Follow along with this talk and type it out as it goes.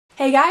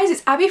Hey guys,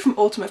 it's Abby from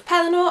Autumn of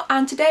Pellinor,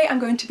 and today I'm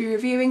going to be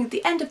reviewing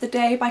The End of the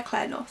Day by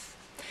Claire North.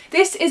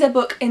 This is a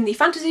book in the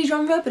fantasy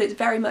genre, but it's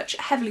very much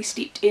heavily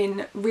steeped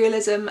in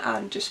realism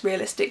and just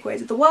realistic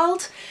ways of the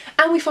world.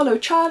 And we follow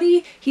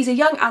Charlie. He's a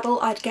young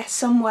adult, I'd guess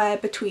somewhere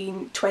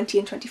between 20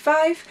 and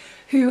 25,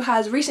 who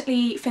has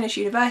recently finished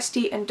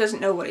university and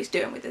doesn't know what he's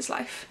doing with his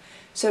life.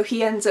 So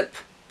he ends up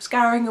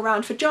scouring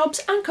around for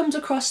jobs and comes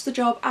across the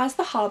job as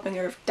the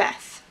Harbinger of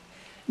Death.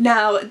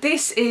 Now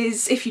this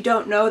is, if you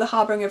don't know, the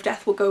Harbinger of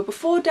Death will go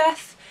before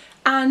death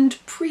and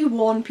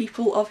pre-warn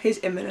people of his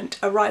imminent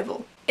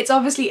arrival. It's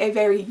obviously a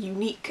very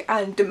unique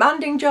and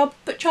demanding job,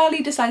 but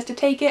Charlie decides to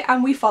take it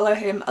and we follow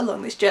him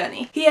along this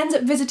journey. He ends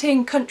up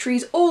visiting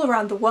countries all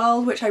around the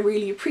world, which I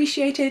really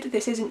appreciated.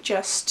 This isn't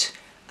just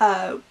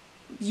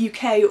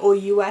UK or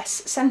US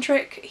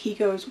centric, he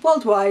goes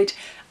worldwide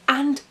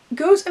and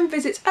goes and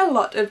visits a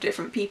lot of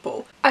different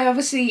people. I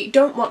obviously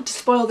don't want to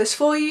spoil this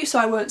for you, so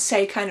I won't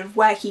say kind of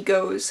where he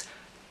goes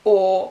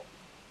or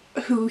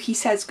who he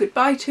says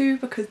goodbye to,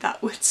 because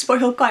that would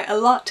spoil quite a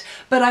lot,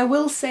 but I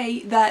will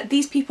say that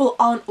these people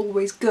aren't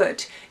always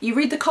good. You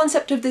read the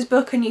concept of this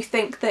book and you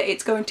think that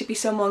it's going to be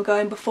someone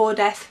going before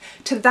death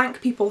to thank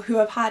people who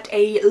have had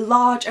a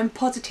large and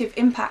positive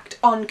impact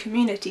on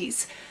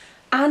communities.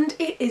 And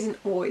it isn't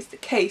always the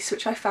case,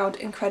 which I found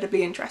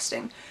incredibly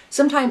interesting.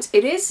 Sometimes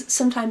it is,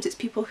 sometimes it's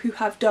people who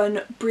have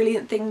done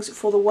brilliant things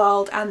for the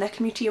world and their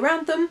community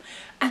around them,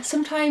 and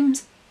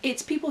sometimes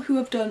it's people who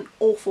have done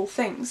awful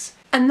things.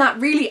 And that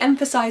really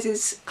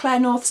emphasises Claire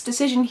North's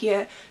decision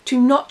here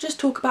to not just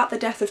talk about the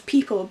death of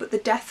people, but the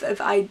death of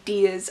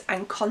ideas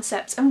and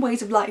concepts and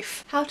ways of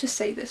life. How to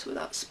say this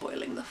without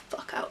spoiling the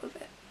fuck out of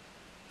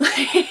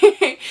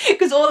it?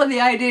 Because all of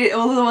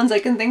the ones I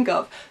can think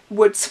of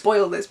would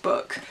spoil this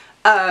book.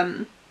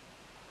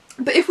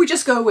 But if we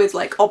just go with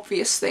like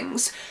obvious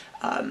things,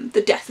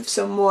 the death of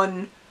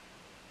someone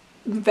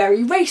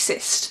very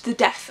racist, the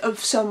death of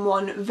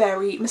someone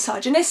very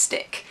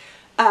misogynistic,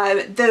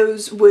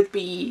 those would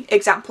be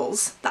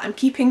examples that I'm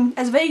keeping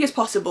as vague as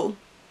possible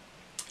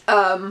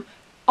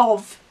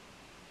of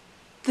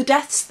the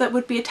deaths that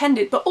would be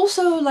attended, but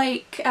also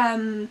like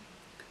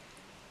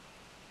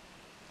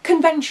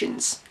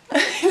conventions.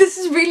 This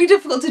is really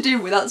difficult to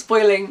do without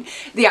spoiling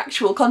the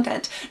actual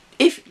content.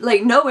 If,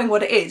 like, knowing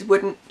what it is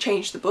wouldn't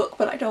change the book,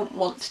 but I don't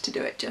want to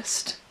do it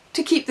just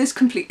to keep this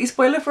completely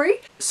spoiler free.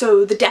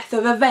 So the death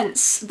of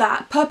events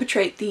that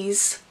perpetrate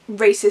these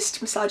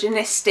racist,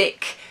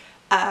 misogynistic,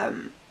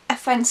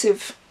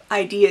 offensive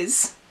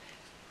ideas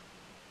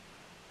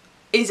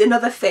is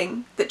another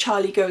thing that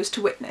Charlie goes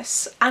to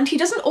witness, and he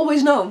doesn't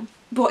always know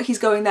what he's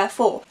going there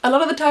for. A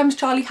lot of the times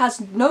Charlie has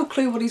no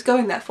clue what he's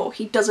going there for.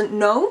 He doesn't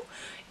know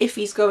if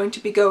he's going to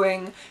be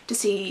going to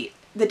see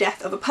the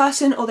death of a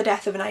person or the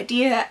death of an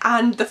idea,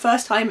 and the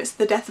first time it's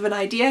the death of an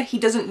idea, he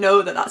doesn't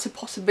know that that's a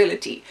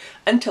possibility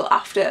until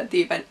after the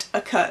event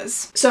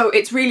occurs. So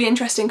it's really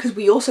interesting because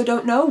we also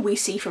don't know. We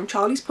see from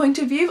Charlie's point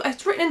of view.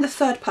 It's written in the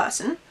third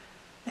person,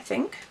 I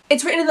think.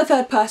 It's written in the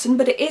third person,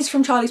 but it is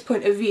from Charlie's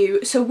point of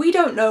view, so we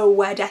don't know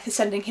where death is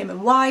sending him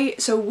and why,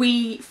 so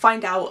we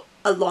find out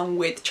along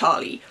with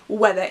Charlie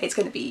whether it's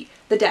going to be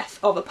the death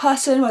of a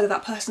person, whether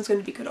that person's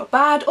going to be good or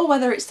bad, or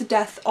whether it's the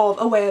death of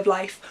a way of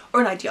life or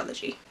an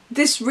ideology.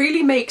 This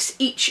really makes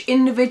each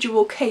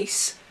individual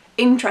case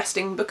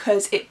interesting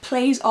because it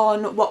plays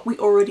on what we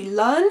already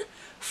learn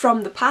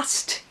from the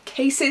past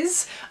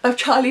cases of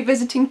Charlie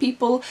visiting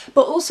people,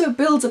 but also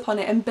builds upon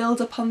it and builds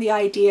upon the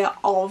idea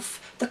of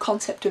the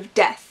concept of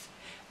death.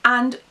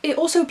 And it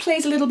also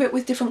plays a little bit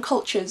with different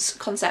cultures'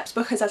 concepts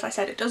because, as I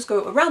said, it does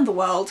go around the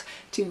world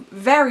to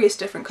various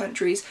different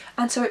countries,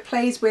 and so it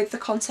plays with the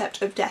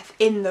concept of death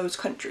in those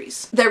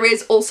countries. There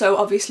is also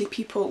obviously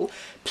people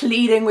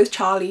pleading with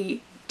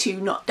Charlie to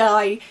not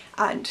die,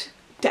 and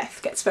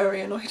Death gets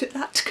very annoyed at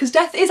that because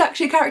Death is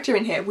actually a character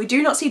in here. We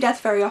do not see Death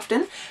very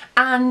often,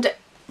 and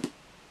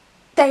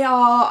they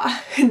are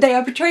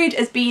portrayed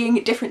as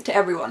being different to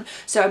everyone.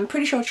 So I'm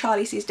pretty sure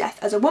Charlie sees Death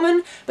as a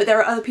woman, but there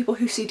are other people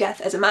who see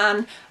Death as a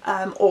man,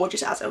 or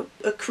just as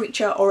a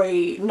creature or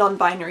a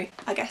non-binary,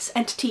 I guess,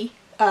 entity,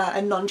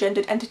 a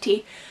non-gendered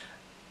entity.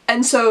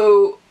 And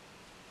so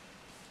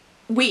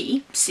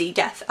we see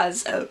Death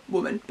as a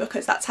woman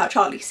because that's how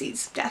Charlie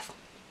sees Death.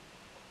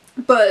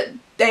 But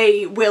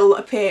they will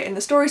appear in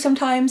the story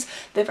sometimes.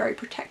 They're very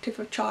protective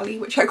of Charlie,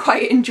 which I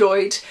quite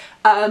enjoyed,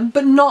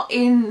 but not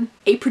in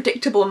a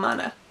predictable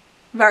manner.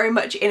 Very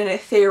much in an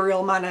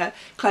ethereal manner.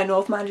 Claire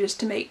North manages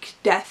to make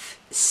death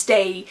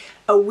stay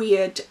a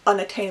weird,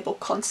 unattainable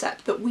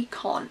concept that we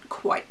can't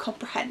quite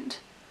comprehend.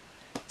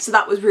 So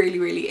that was really,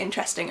 really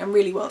interesting and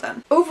really well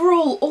done.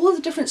 Overall, all of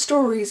the different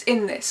stories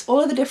in this,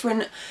 all of the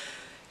different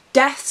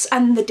deaths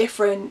and the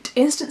different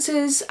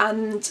instances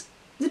and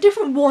the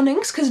different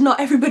warnings, because not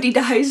everybody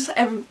dies.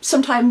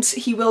 Sometimes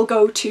he will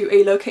go to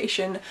a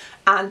location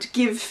and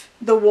give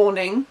the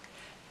warning,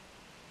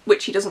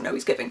 which he doesn't know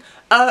he's giving,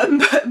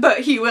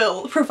 but he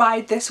will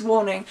provide this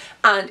warning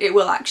and it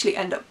will actually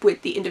end up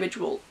with the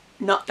individual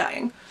not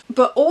dying.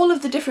 But all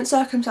of the different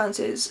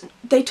circumstances,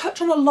 they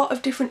touch on a lot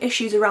of different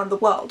issues around the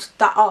world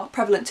that are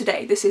prevalent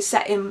today. This is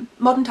set in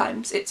modern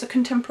times, it's a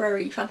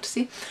contemporary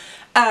fantasy,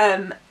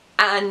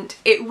 and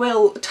it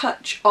will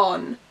touch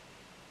on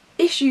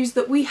issues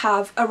that we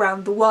have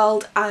around the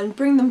world and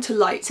bring them to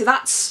light. So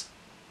that's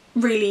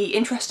really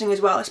interesting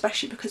as well,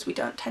 especially because we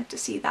don't tend to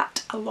see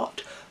that a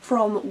lot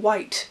from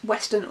white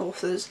Western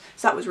authors,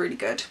 so that was really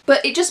good.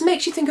 But it just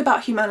makes you think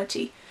about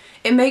humanity.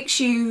 It makes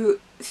you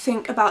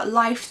think about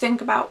life,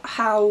 think about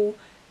how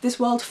this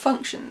world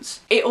functions.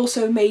 It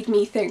also made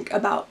me think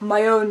about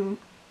my own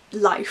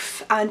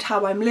life and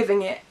how I'm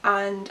living it,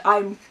 and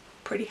I'm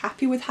pretty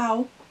happy with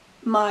how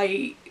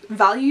my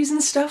values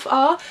and stuff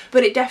are,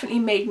 but it definitely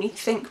made me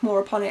think more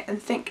upon it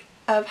and think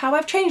of how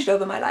I've changed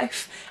over my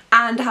life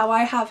and how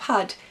I have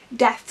had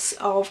deaths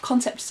of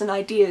concepts and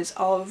ideas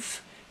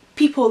of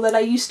people that I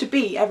used to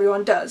be.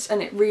 Everyone does,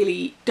 and it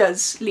really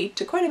does lead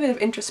to quite a bit of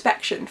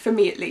introspection, for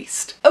me at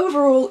least.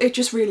 Overall, it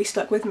just really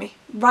stuck with me.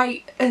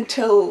 Right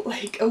until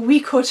like a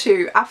week or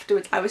two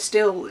afterwards, I was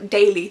still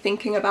daily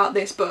thinking about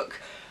this book,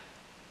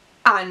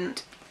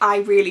 and I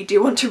really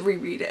do want to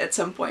reread it at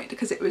some point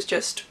because it was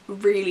just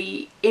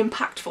really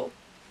impactful.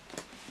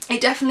 It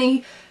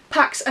definitely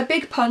packs a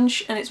big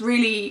punch and it's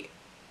really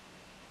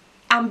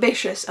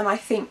ambitious, and I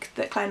think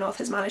that Claire North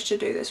has managed to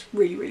do this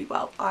really, really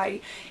well.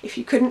 If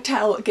you couldn't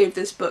tell, gave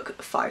this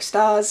book 5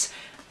 stars,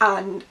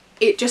 and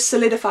it just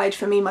solidified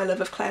for me my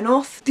love of Claire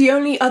North. The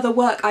only other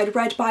work I'd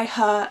read by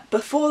her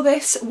before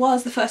this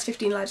was The First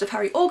 15 Lives of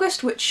Harry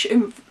August, which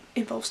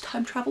involves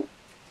time travel.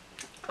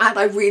 And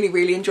I really,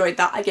 really enjoyed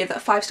that. I gave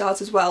that 5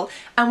 stars as well.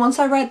 And once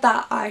I read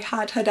that, I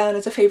had her down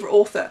as a favourite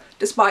author,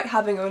 despite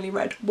having only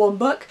read 1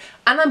 book.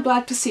 And I'm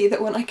glad to see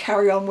that when I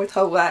carry on with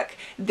her work,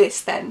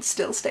 this then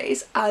still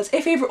stays as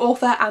a favourite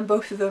author, and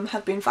both of them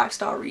have been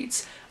 5-star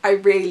reads. I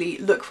really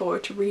look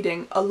forward to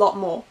reading a lot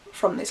more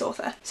from this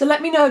author. So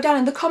let me know down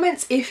in the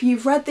comments if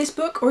you've read this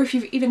book or if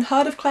you've even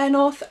heard of Claire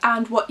North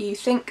and what you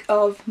think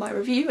of my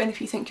review and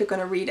if you think you're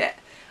going to read it.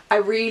 I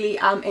really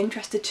am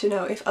interested to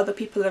know if other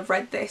people have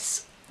read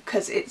this,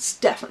 because it's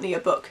definitely a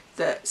book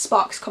that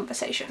sparks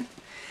conversation.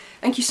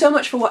 Thank you so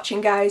much for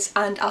watching, guys,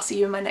 and I'll see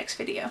you in my next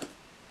video.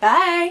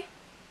 Bye!